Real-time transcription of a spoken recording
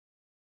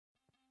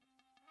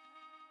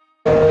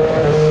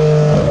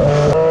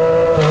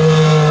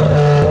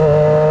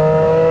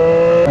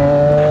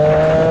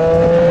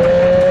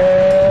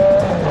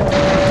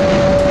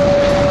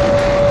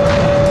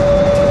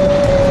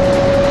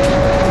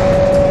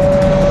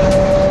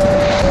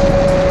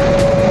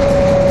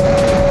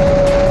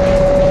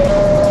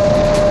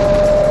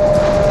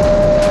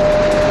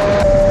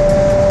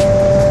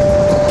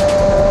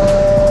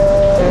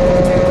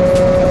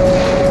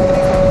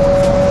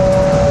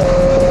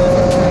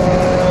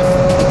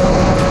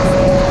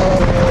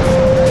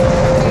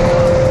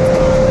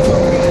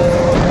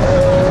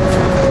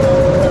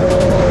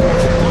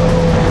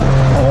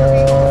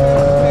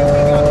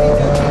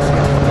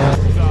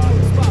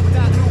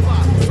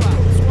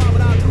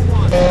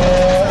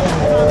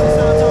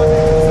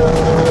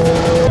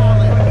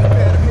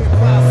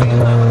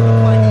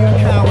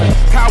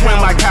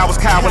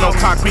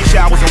concrete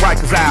showers in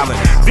Rikers Island.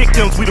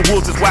 Victims, we the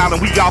wolves is wild and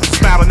we often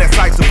smiling at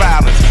sights of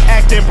violence.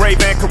 Acting brave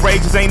and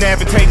courageous ain't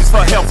advantageous for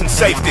health and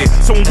safety.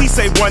 So when we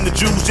say run the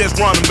Jews, just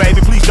run them,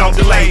 baby, please don't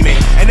delay me.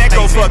 And that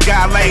goes for a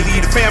guy, lady,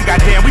 the fam,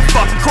 goddamn, we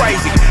fucking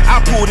crazy.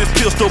 I pull this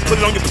pistol, put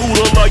it on your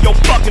poodle or your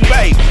fucking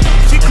baby.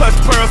 She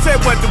clutched the pearl,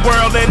 said what the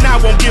world, and I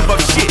won't give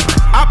up shit.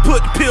 I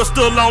put the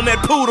pistol on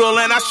that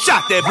poodle and I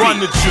shot that bitch. Run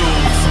the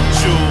Jews,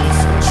 Jews,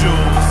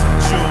 Jews,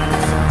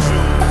 Jews,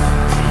 Jews.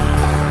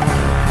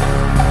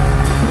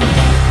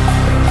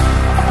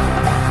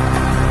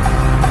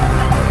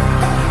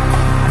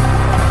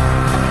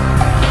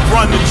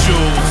 Run the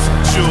Jews,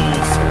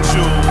 Jews,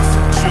 Jews,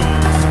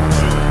 Jews,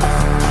 Jews.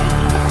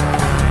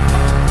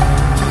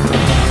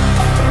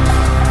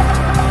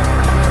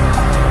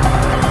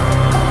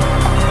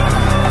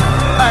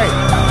 Hey,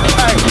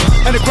 hey,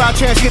 and the crowd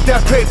chants get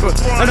that paper,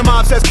 and the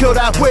mob says kill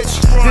that witch.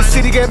 This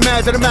city get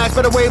mad to the max,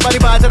 better wave money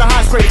by to the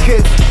high straight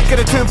kids. Get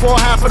a 10 for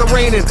half of the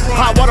raining,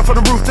 hot water from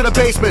the roof to the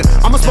basement.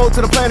 I'ma smoke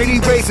to the planet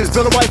eat races,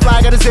 build a white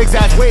flag at a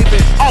zigzags waving.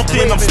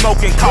 Often I'm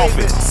smoking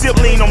coffee, sip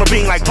lean on the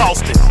bean like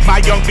Boston.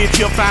 My young bitch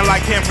here fine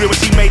like Henry when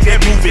she made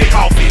that movie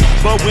coffee.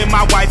 But when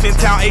my wife in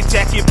town, a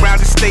jacket brown,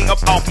 just stay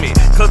up off me.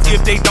 Cause if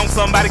they don't,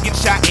 somebody get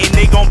shot and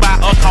they gon' buy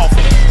a coffin.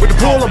 With the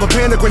pull, I'm a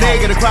pin, a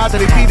grenade, and the crowd that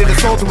they beat it,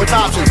 assaulting with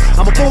options.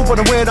 I'm a fool for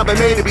the win, I've been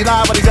made to be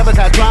live, but these other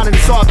guys drowning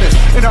in softness.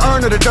 In the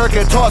urn of the dirt,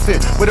 get tossed in,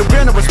 with a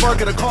grin of a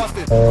smirk and a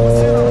costing.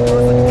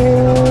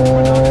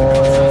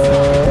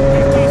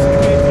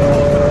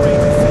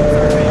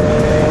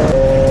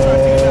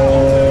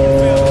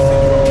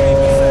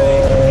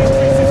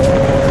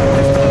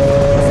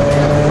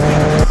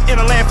 In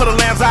a land for the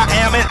lambs I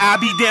am, and I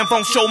be damn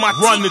phone show my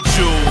run the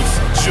Jews,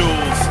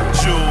 Jews,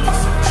 Jews,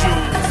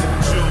 Jews,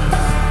 Jews.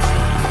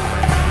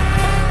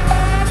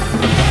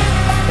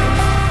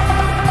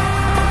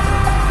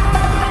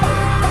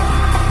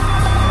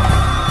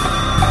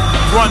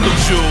 Run the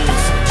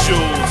Jews,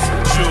 Jews.